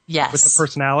personality, with the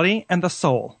personality and the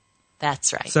soul.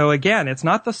 That's right. So again, it's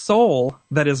not the soul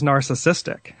that is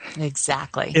narcissistic.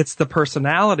 Exactly. It's the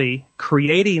personality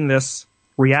creating this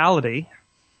reality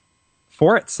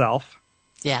for itself.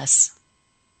 Yes.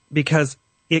 Because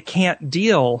it can't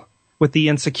deal with the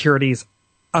insecurities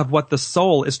of what the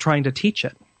soul is trying to teach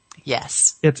it.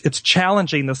 Yes. It's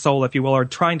challenging the soul, if you will, or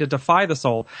trying to defy the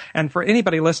soul. And for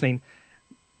anybody listening,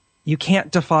 you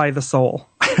can't defy the soul.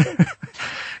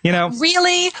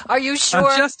 Really? Are you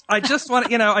sure? I just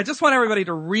want everybody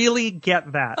to really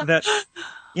get that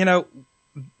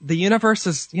the universe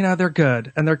is, they're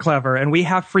good and they're clever, and we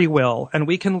have free will, and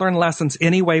we can learn lessons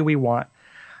any way we want.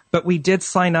 But we did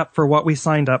sign up for what we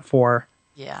signed up for.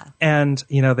 Yeah. And,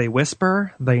 they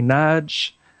whisper, they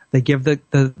nudge, they give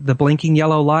the blinking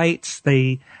yellow lights,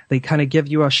 they kind of give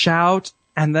you a shout,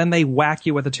 and then they whack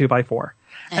you with a 2x4.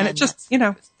 And it just,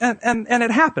 and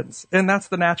it happens. And that's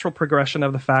the natural progression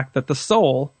of the fact that the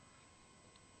soul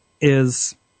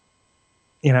is,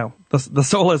 the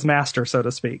soul is master, so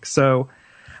to speak. So,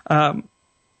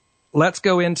 let's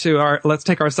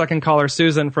take our second caller,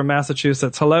 Susan from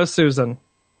Massachusetts. Hello, Susan.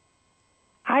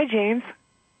 Hi, James.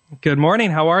 Good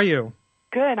morning. How are you?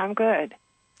 Good. I'm good.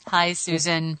 Hi,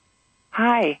 Susan.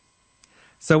 Hi.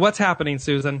 So what's happening,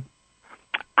 Susan?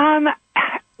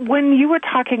 When you were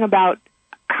talking about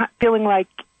feeling like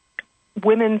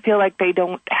women feel like they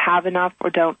don't have enough or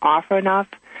don't offer enough,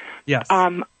 yes.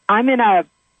 I'm in a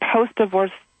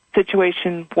post-divorce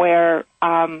situation where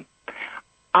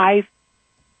I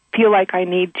feel like I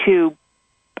need to,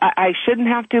 I shouldn't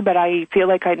have to, but I feel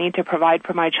like I need to provide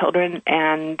for my children,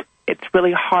 and it's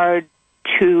really hard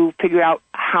to figure out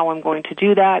how I'm going to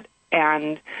do that,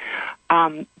 and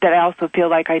that I also feel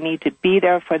like I need to be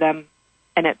there for them,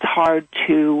 and it's hard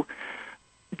to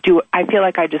do. I feel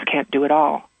like I just can't do it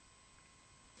all.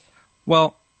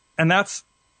 Well, and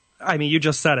you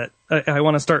just said it. I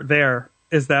want to start there,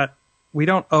 is that we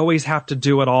don't always have to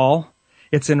do it all.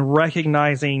 It's in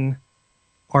recognizing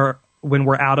when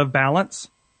we're out of balance.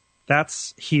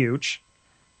 That's huge,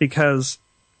 because,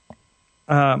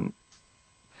 but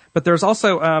there's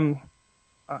also,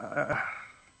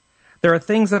 there are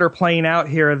things that are playing out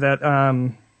here that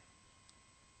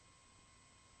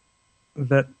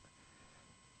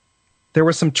there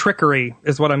was some trickery,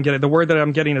 is what I'm getting. The word that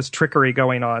I'm getting is trickery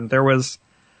going on. There was,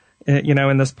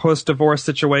 in this post-divorce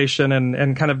situation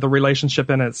and kind of the relationship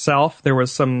in itself, there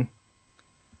was some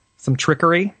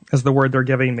trickery is the word they're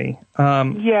giving me.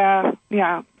 Yeah.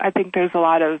 I think there's a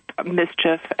lot of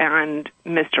mischief and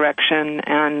misdirection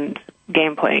and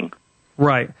game playing.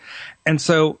 Right. And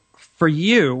so for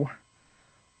you,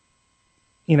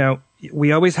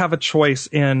 we always have a choice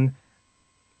in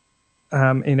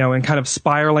kind of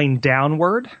spiraling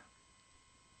downward.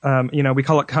 We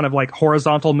call it kind of like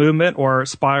horizontal movement or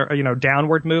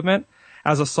downward movement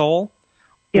as a soul,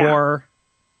 or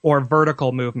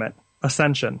vertical movement,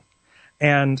 ascension.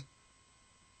 And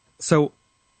so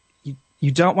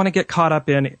you don't want to get caught up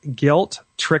in guilt,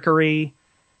 trickery,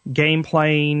 game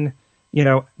playing,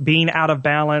 being out of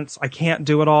balance. I can't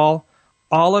do it all.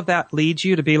 All of that leads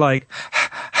you to be like,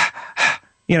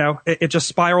 it just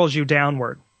spirals you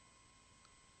downward.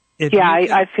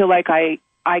 I feel like I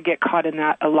get caught in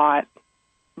that a lot.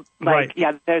 Right.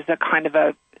 There's a kind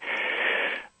of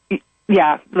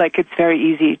it's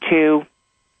very easy to,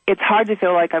 it's hard to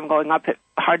feel like I'm going up, it's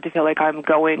hard to feel like I'm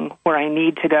going where I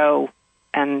need to go,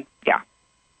 and yeah.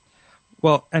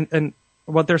 Well, and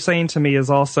what they're saying to me is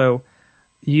also,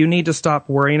 you need to stop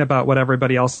worrying about what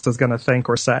everybody else is going to think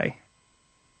or say.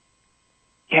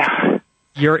 Yeah.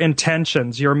 Your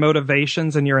intentions, your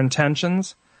motivations and your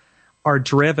intentions are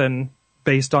driven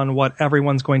based on what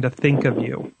everyone's going to think of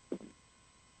you.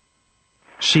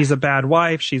 She's a bad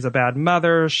wife. She's a bad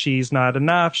mother. She's not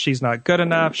enough. She's not good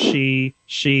enough. She.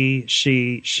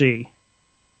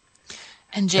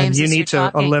 And James, you need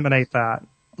to eliminate that.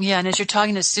 Yeah, and as you're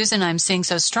talking to Susan, I'm seeing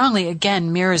so strongly,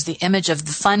 again, mirrors the image of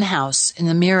the fun house in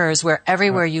the mirrors, where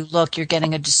everywhere you look, you're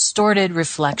getting a distorted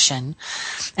reflection.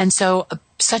 And so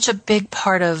such a big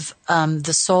part of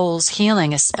the soul's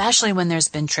healing, especially when there's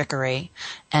been trickery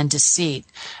and deceit,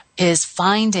 is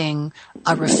finding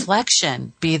a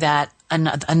reflection, be that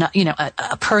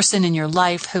a person in your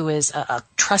life who is a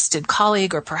trusted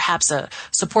colleague, or perhaps a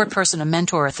support person, a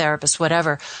mentor, a therapist,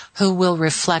 whatever, who will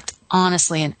reflect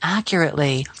honestly and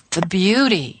accurately the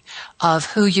beauty of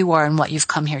who you are and what you've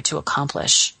come here to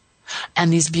accomplish.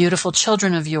 And these beautiful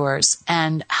children of yours,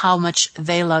 and how much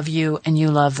they love you and you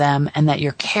love them, and that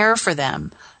your care for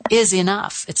them is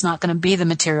enough. It's not going to be the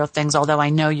material things, although I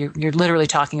know you're literally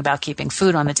talking about keeping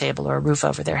food on the table or a roof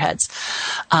over their heads.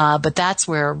 But that's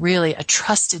where really a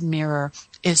trusted mirror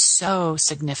is so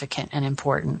significant and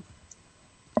important.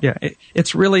 Yeah,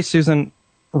 it's really, Susan,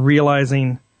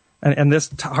 realizing, and this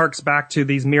harks back to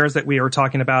these mirrors that we were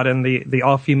talking about in the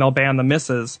all-female band, The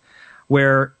Misses,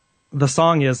 where the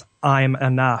song is, I'm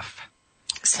enough.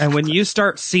 Exactly. And when you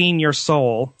start seeing your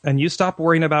soul and you stop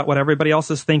worrying about what everybody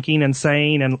else is thinking and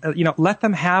saying, and, let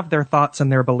them have their thoughts and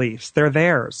their beliefs. They're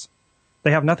theirs.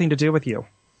 They have nothing to do with you.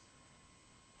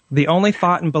 The only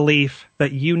thought and belief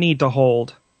that you need to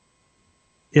hold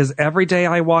is every day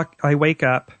I wake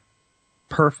up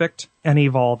perfect and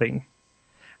evolving.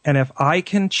 And if I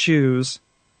can choose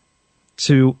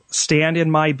to stand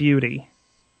in my beauty,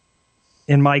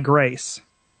 in my grace,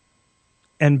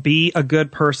 and be a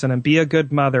good person and be a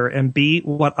good mother and be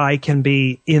what I can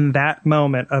be in that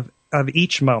moment of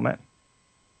each moment,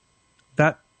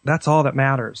 that's all that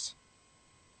matters.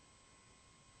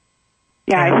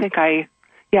 Yeah,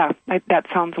 that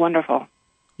sounds wonderful.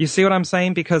 You see what I'm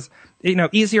saying? Because,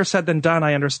 easier said than done,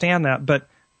 I understand that. But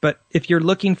if you're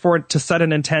looking to set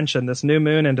an intention, this new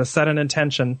moon, and to set an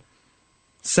intention,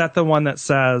 set the one that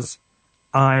says,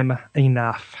 I'm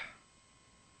enough.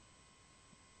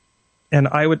 And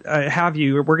I would have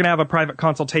you, we're going to have a private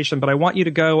consultation, but I want you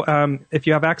to go, if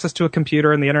you have access to a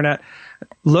computer and the internet,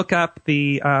 look up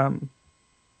the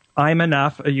I'm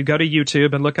Enough. You go to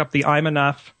YouTube and look up the I'm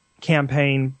Enough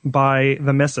campaign by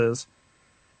the Misses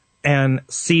and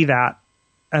see that.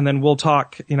 And then we'll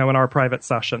talk, in our private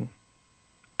session.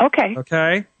 Okay.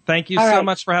 Okay. Thank you so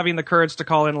much for having the courage to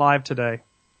call in live today.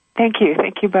 Thank you.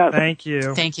 Thank you both. Thank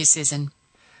you. Thank you, Susan.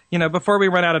 Before we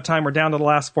run out of time, we're down to the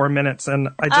last 4 minutes, and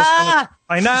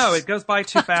I know it goes by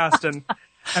too fast. And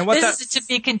what this is to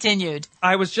be continued.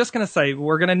 I was just going to say,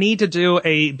 we're going to need to do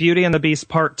a Beauty and the Beast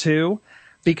Part 2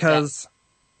 because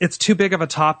it's too big of a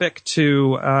topic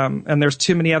to, and there's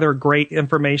too many other great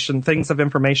things of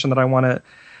information that I want to,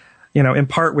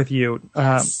 impart with you.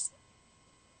 Yes.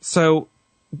 So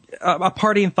a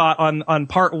parting thought on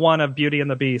Part 1 of Beauty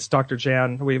and the Beast, Dr.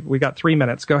 Jan. We got 3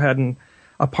 minutes. Go ahead and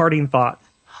a parting thought.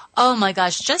 Oh my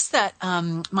gosh, just that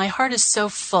my heart is so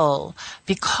full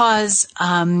because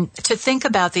to think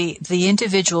about the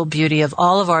individual beauty of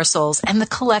all of our souls and the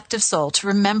collective soul, to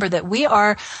remember that we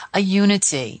are a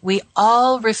unity. We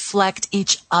all reflect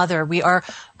each other. We are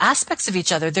aspects of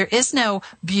each other. There is no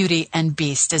beauty and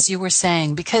beast, as you were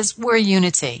saying, because we're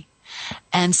unity.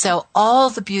 And so all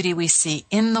the beauty we see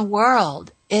in the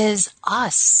world is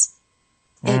us.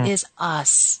 It is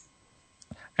us.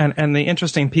 And the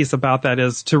interesting piece about that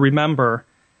is to remember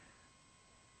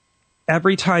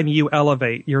every time you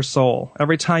elevate your soul,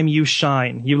 every time you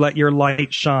shine, you let your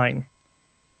light shine,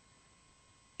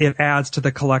 it adds to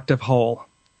the collective whole.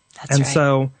 That's right.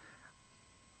 So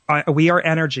we are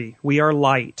energy, we are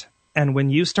light. And when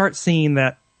you start seeing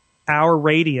that our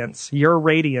radiance, your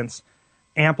radiance,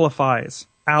 amplifies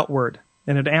outward,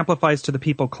 and it amplifies to the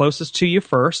people closest to you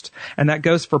first, and that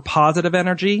goes for positive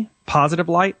energy, positive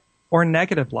light, or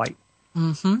negative light,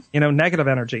 negative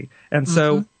energy. And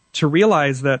so to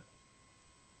realize that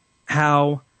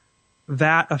how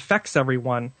that affects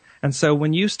everyone. And so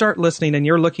when you start listening and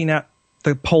you're looking at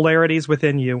the polarities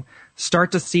within you,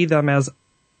 start to see them as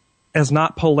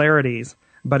not polarities,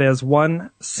 but as one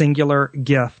singular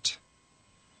gift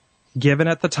given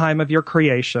at the time of your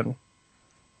creation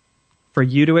for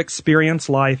you to experience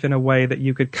life in a way that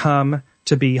you could come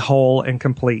to be whole and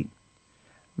complete.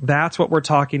 That's what we're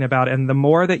talking about. And the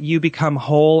more that you become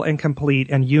whole and complete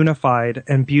and unified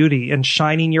and beauty and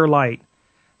shining your light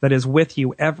that is with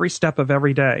you every step of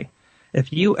every day,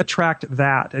 if you attract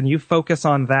that and you focus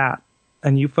on that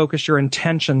and you focus your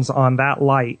intentions on that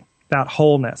light, that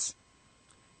wholeness,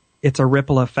 it's a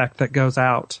ripple effect that goes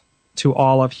out to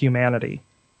all of humanity.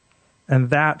 And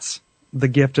that's the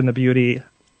gift and the beauty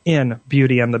in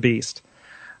Beauty and the Beast.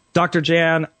 Dr.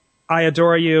 Jan, I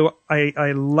adore you.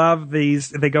 I love these.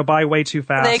 They go by way too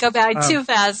fast. They go by too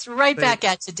fast. Back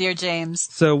at you, dear James.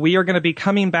 So we are going to be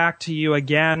coming back to you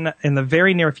again in the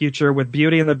very near future with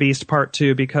Beauty and the Beast Part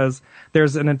 2 because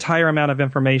there's an entire amount of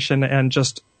information and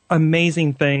just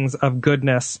amazing things of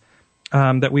goodness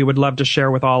that we would love to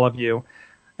share with all of you.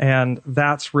 And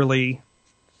that's really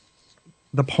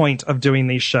the point of doing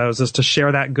these shows, is to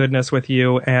share that goodness with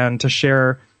you and to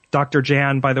share Dr.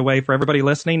 Jan, by the way, for everybody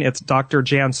listening, it's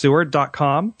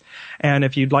drjanseward.com. And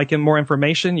if you'd like more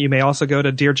information, you may also go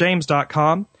to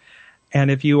dearjames.com. And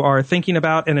if you are thinking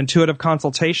about an intuitive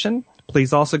consultation,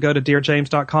 please also go to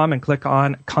dearjames.com and click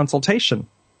on consultation.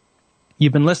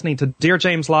 You've been listening to Dear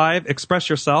James Live. Express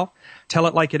yourself, tell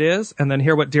it like it is, and then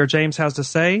hear what Dear James has to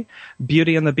say.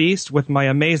 Beauty and the Beast with my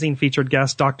amazing featured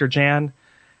guest, Dr. Jan.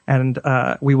 And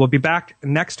we will be back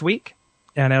next week.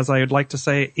 And as I would like to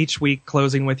say each week,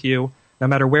 closing with you, no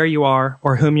matter where you are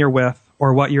or whom you're with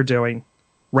or what you're doing,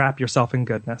 wrap yourself in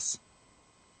goodness.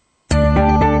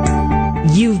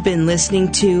 You've been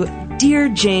listening to Dear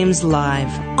James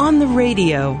Live on the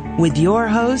radio with your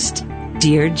host,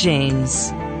 Dear James.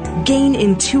 Gain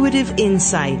intuitive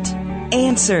insight,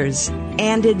 answers,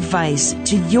 and advice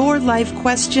to your life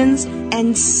questions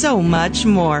and so much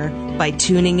more by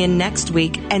tuning in next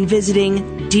week and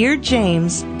visiting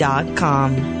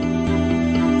DearJames.com.